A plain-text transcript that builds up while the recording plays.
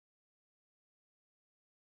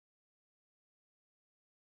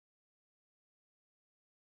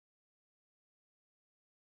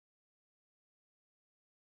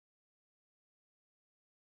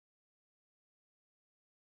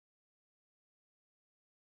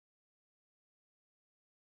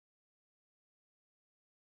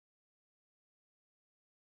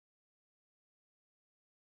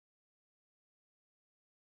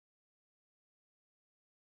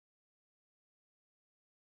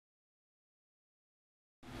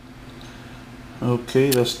Okay,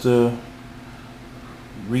 that's the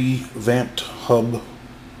revamped hub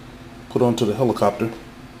put onto the helicopter,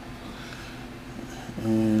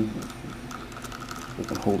 and we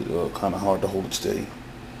can hold it. Kind of hard to hold it steady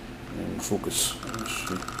and focus. Let's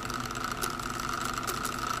see.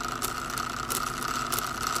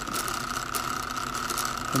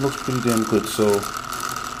 It looks pretty damn good. So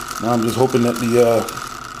now I'm just hoping that the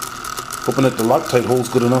Loctite holds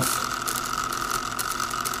good enough.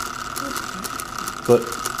 But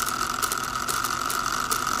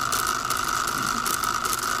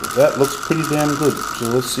that looks pretty damn good. So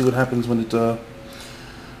let's see what happens when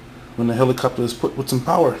the helicopter is put with some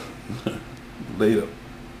power later.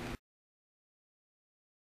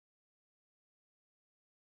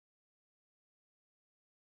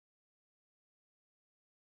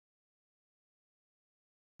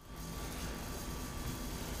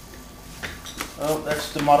 Oh,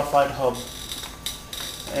 that's the modified hub,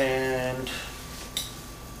 and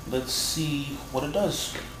let's see what it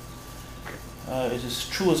does. It's as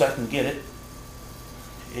true as I can get it,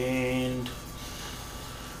 and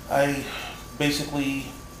I basically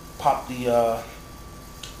popped the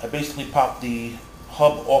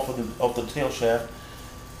hub off of the tail shaft.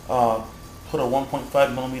 Put a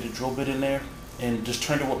 1.5mm drill bit in there, and just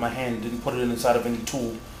turned it with my hand. Didn't put it inside of any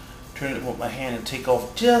tool. Turned it with my hand and take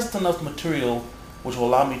off just enough material which will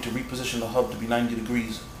allow me to reposition the hub to be 90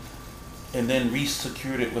 degrees, and then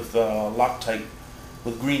re-secured it with Loctite,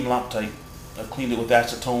 with green Loctite. I cleaned it with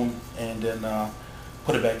acetone, and then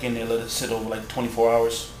put it back in there, let it sit over like 24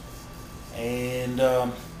 hours, and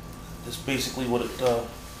that's basically what it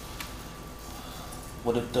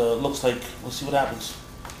looks like. Let's see what happens.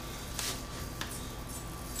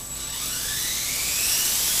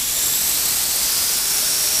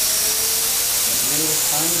 A little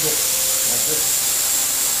tiny bit, like this.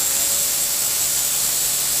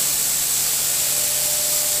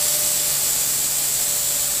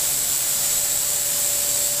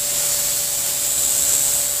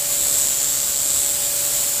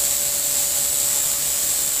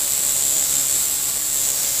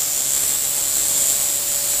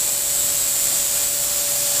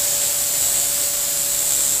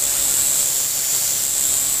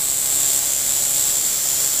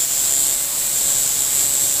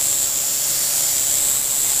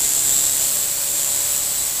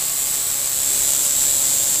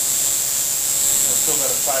 Still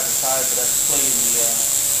got a side to side, but that's playing the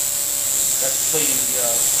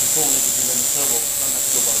control linkages in the servo. I'm not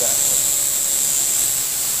sure about that, but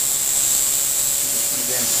it's pretty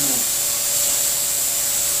damn smooth.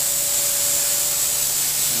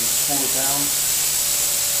 And you pull it down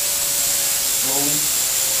slowly.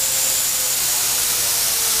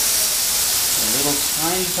 A little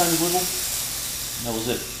tiny wiggle, and that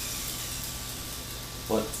was it.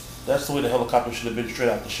 But that's the way the helicopter should have been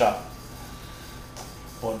straight out the shop.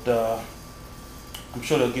 But I'm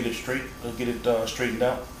sure they'll get it straight. They'll get it straightened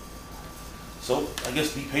out. So I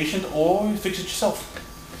guess be patient or fix it yourself.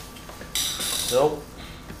 So